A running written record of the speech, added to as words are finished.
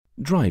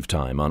Drive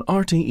Time on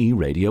RTE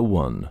Radio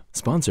 1,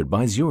 sponsored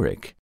by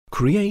Zurich.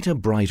 Create a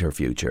brighter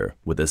future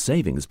with a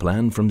savings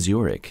plan from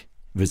Zurich.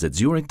 Visit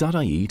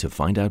zurich.ie to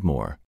find out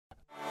more.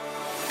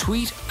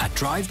 Tweet at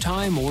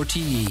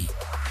DriveTimeRTE.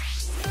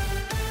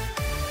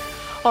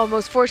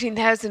 Almost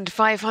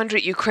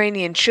 14,500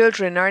 Ukrainian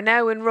children are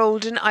now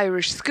enrolled in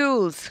Irish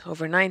schools,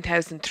 over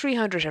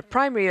 9,300 at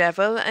primary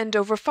level and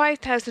over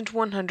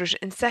 5,100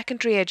 in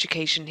secondary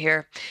education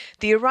here.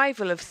 The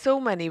arrival of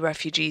so many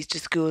refugees to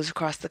schools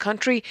across the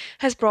country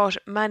has brought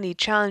many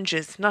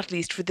challenges, not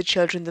least for the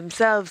children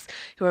themselves,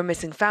 who are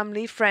missing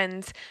family,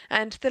 friends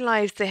and the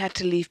lives they had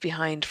to leave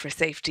behind for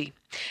safety.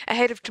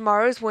 Ahead of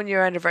tomorrow's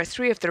one-year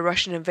anniversary of the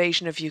Russian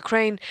invasion of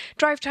Ukraine,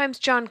 Drive Time's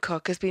John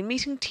Cook has been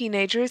meeting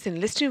teenagers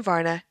in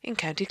Lisdoonvarna in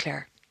County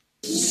Clare.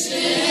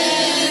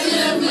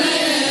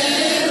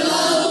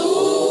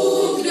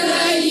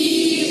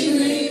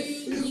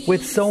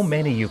 With so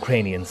many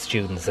Ukrainian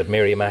students at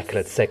Mary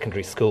Immaculate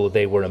Secondary School,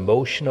 they were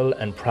emotional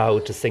and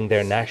proud to sing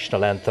their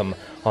national anthem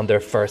on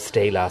their first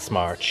day last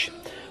March.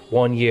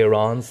 1 year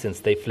on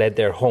since they fled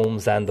their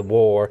homes and the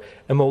war,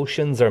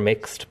 emotions are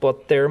mixed,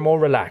 but they're more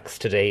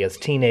relaxed today as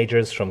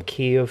teenagers from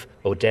Kiev,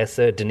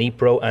 Odessa,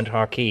 Dnipro and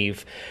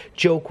Kharkiv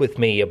joke with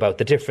me about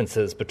the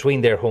differences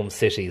between their home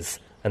cities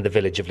and the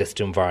village of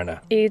Lisdoonvarna.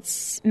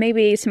 It's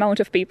maybe a amount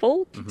of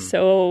people,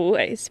 so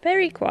it's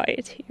very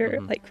quiet here,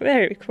 like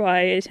very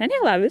quiet, and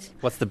I love it.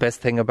 What's the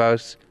best thing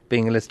about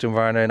being in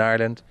Lisdoonvarna in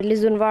Ireland?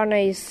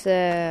 Lisdoonvarna is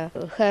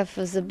have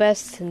the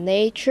best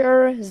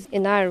nature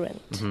in Ireland.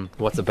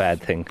 What's a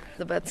bad thing?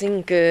 The bad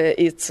thing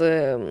it's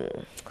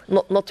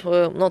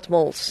not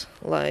malls,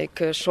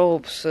 like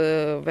shops,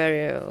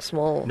 very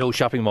small. No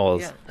shopping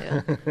malls.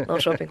 Yeah. No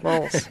shopping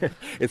malls.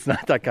 It's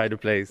not that kind of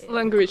place.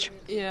 Language,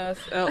 yes,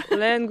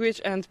 language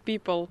and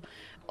people.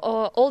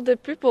 All the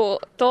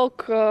people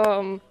talk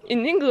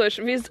in English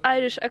with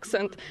Irish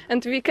accent,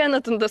 and we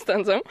cannot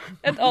understand them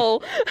at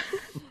all.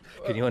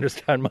 Can you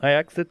understand my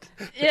accent?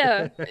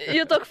 Yeah,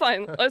 you talk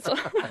fine. Also,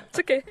 it's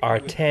okay.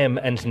 Artem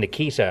and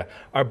Nikita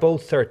are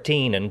both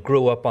 13 and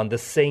grew up on the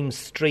same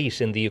street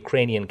in the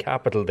Ukrainian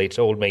capital, they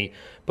told me,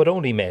 but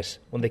only met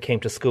when they came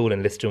to school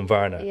in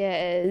Lisdoonvarna.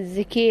 Yeah,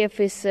 the Kiev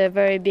is a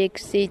very big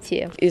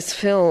city. It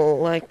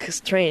feels like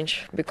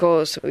strange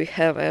because we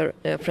have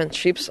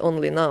friendships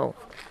only now.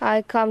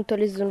 I come to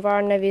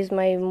Lisdoonvarna with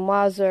my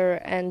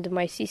mother and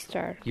my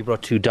sister. You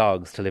brought 2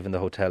 dogs to live in the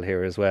hotel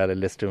here as well in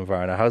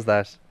Lisdoonvarna. How's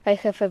that? I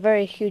have a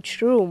very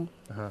huge room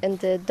and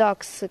the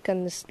dogs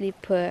can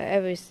sleep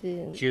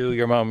everything. You,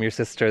 your mum, your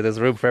sister, there's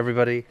room for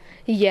everybody?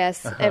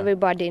 Yes,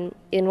 everybody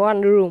in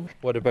one room.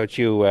 What about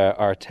you,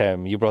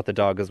 Artem? You brought the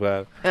dog as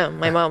well? Yeah,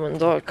 my mom and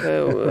dog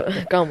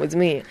come with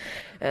me.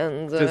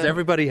 And does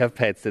everybody have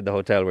pets in the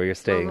hotel where you're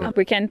staying?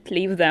 We can't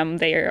leave them,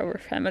 they are our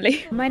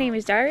family. My name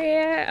is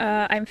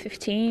Daria, I'm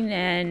 15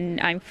 and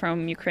I'm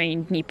from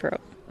Ukraine, Dnipro.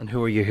 And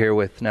who are you here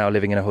with now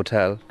living in a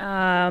hotel?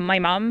 My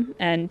mom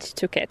and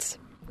 2 cats.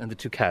 And the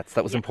 2 cats,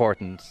 that was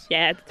important.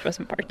 Yeah, that was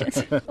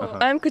important.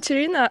 I'm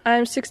Katerina,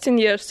 I'm 16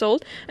 years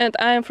old and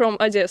I'm from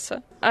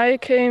Odessa. I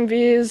came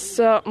with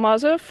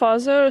mother,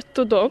 father,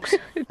 2 dogs.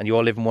 And you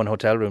all live in one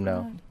hotel room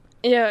now?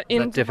 Yeah. Is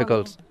that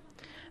difficult?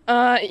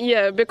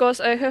 Yeah,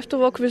 because I have to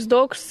walk with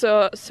dogs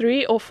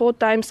 3 or 4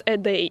 times a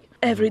day,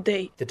 every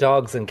day. The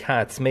dogs and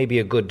cats may be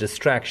a good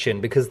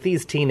distraction because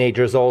these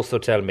teenagers also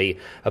tell me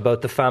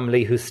about the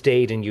family who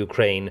stayed in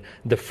Ukraine,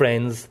 the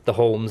friends, the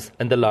homes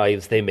and the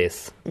lives they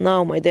miss.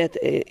 Now my dad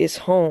is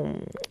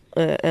home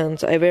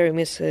and I very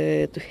miss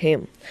to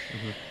him.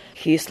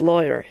 He's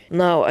lawyer.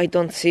 Now I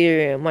don't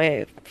see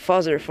my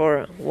father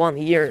for 1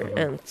 year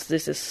and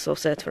this is so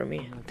sad for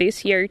me.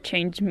 This year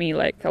changed me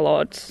like a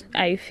lot.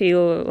 I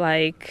feel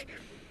like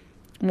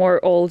more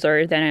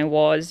older than I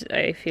was.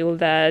 I feel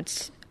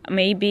that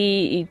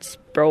maybe it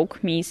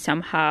broke me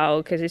somehow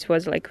because it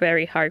was like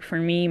very hard for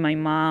me, my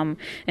mom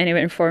and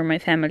even for my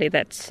family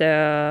that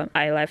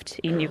I left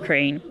in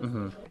Ukraine.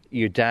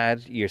 Your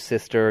dad, your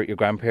sister, your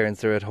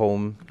grandparents are at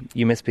home.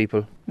 You miss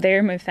people?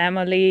 They're my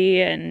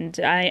family and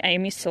I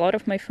miss a lot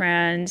of my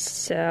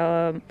friends,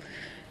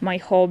 my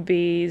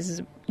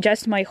hobbies,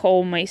 just my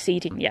home, my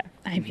city. Yeah,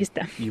 I miss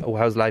them.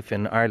 How's life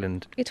in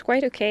Ireland? It's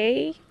quite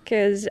okay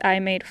because I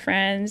made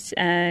friends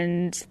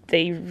and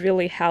they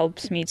really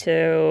helped me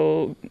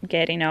to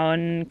getting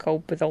on,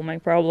 cope with all my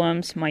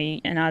problems.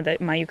 My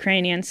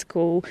Ukrainian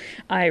school,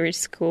 Irish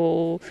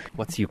school.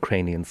 What's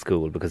Ukrainian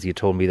school? Because you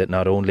told me that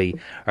not only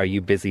are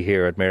you busy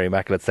here at Mary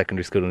Immaculate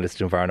Secondary School in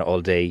Lisdoonvarna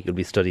all day, you'll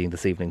be studying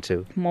this evening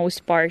too.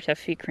 Most part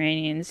of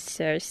Ukrainians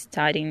are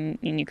studying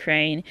in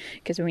Ukraine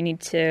because we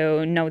need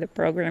to know the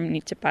program,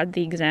 need to pass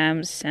the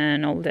exams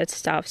and all that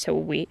stuff, so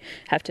we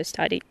have to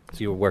study. So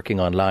you're working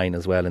online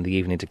as well in the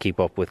evening to keep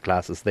up with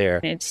classes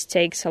there. It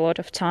takes a lot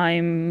of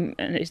time,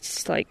 and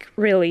it's like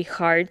really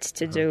hard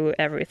to do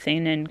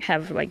everything and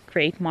have like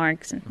great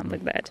marks and stuff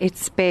like that.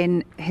 It's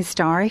been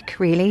historic,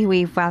 really.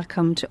 We've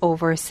welcomed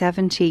over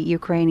 70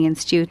 Ukrainian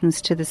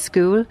students to the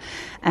school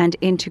and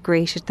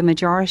integrated the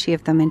majority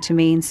of them into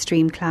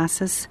mainstream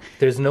classes.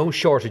 There's no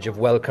shortage of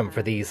welcome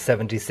for these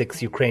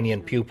 76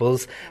 Ukrainian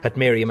pupils at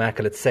Mary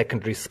Immaculate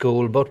Secondary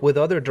School, but with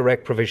other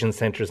direct provision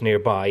centres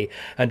nearby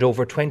and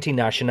over 20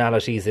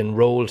 nationalities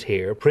enrolled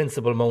here,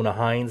 Principal Mona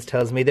Hines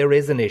tells me there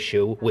is an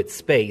issue with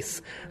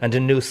space and a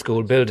new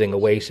school building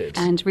awaited.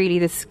 And really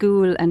the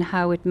school and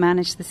how it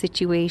managed the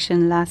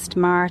situation last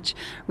March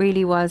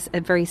really was a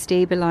very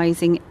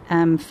stabilising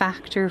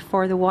factor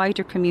for the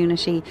wider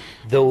community.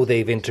 Though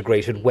they've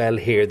integrated well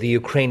here, the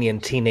Ukrainian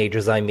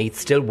teenagers I meet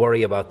still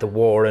worry about the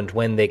war and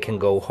when they can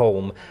go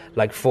home,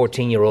 like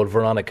 14-year-old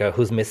Veronica,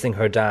 who's missing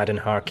her dad in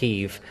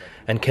Kharkiv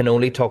and can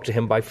only talk to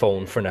him by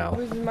phone for now.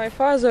 With my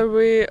father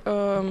we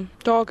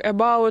talk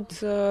about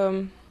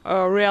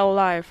real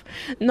life,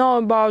 not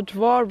about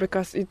war,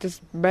 because it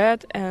is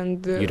bad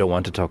and... you don't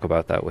want to talk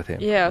about that with him?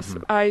 Yes,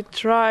 I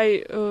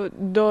try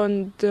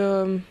don't...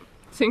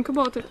 think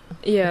about it.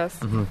 Yes.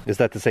 Is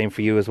that the same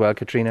for you as well,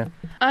 Katrina?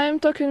 I'm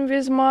talking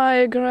with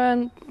my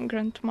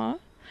grandma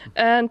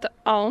and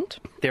aunt.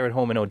 They're at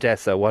home in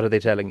Odessa. What are they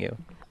telling you?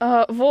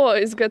 War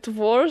is getting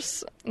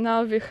worse.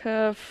 Now we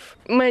have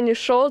many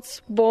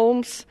shots,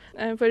 bombs.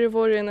 I'm very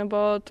worried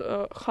about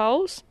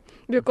house,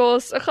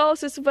 because a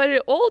house is very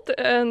old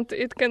and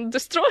it can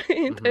destroy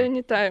it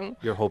anytime.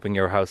 You're hoping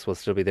your house will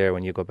still be there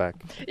when you go back?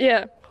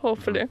 Yeah,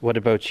 hopefully. What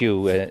about you,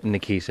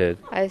 Nikita?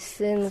 I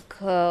think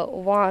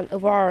one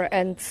war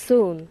ends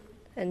soon,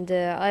 and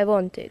I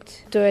want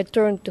it to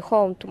return to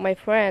home, to my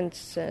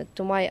friends,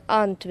 to my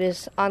aunt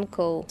with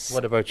uncle.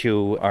 What about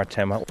you,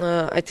 Artem?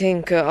 I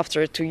think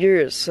after 2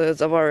 years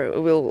the war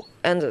will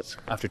end it.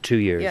 After 2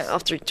 years? Yeah,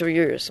 after 2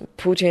 years.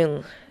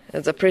 Putin,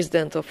 the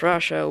president of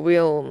Russia,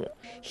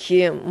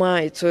 he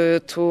might to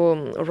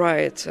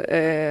write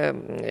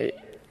a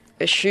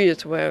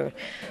sheet where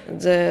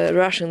the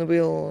Russian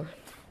will...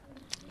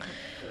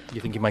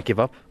 You think he might give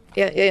up?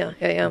 Yeah.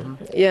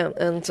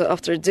 And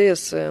after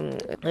this,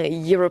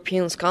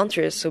 European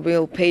countries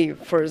will pay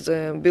for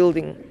the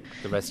building.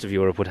 The rest of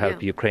Europe would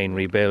help Ukraine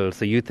rebuild.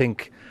 So you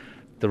think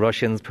the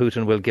Russians,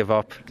 Putin, will give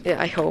up? Yeah,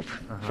 I hope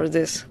for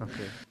this.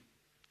 Okay.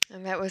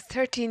 And that was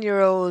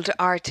 13-year-old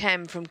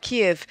Artem from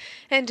Kiev,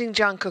 ending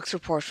John Cook's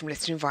report from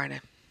Listening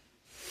Varna.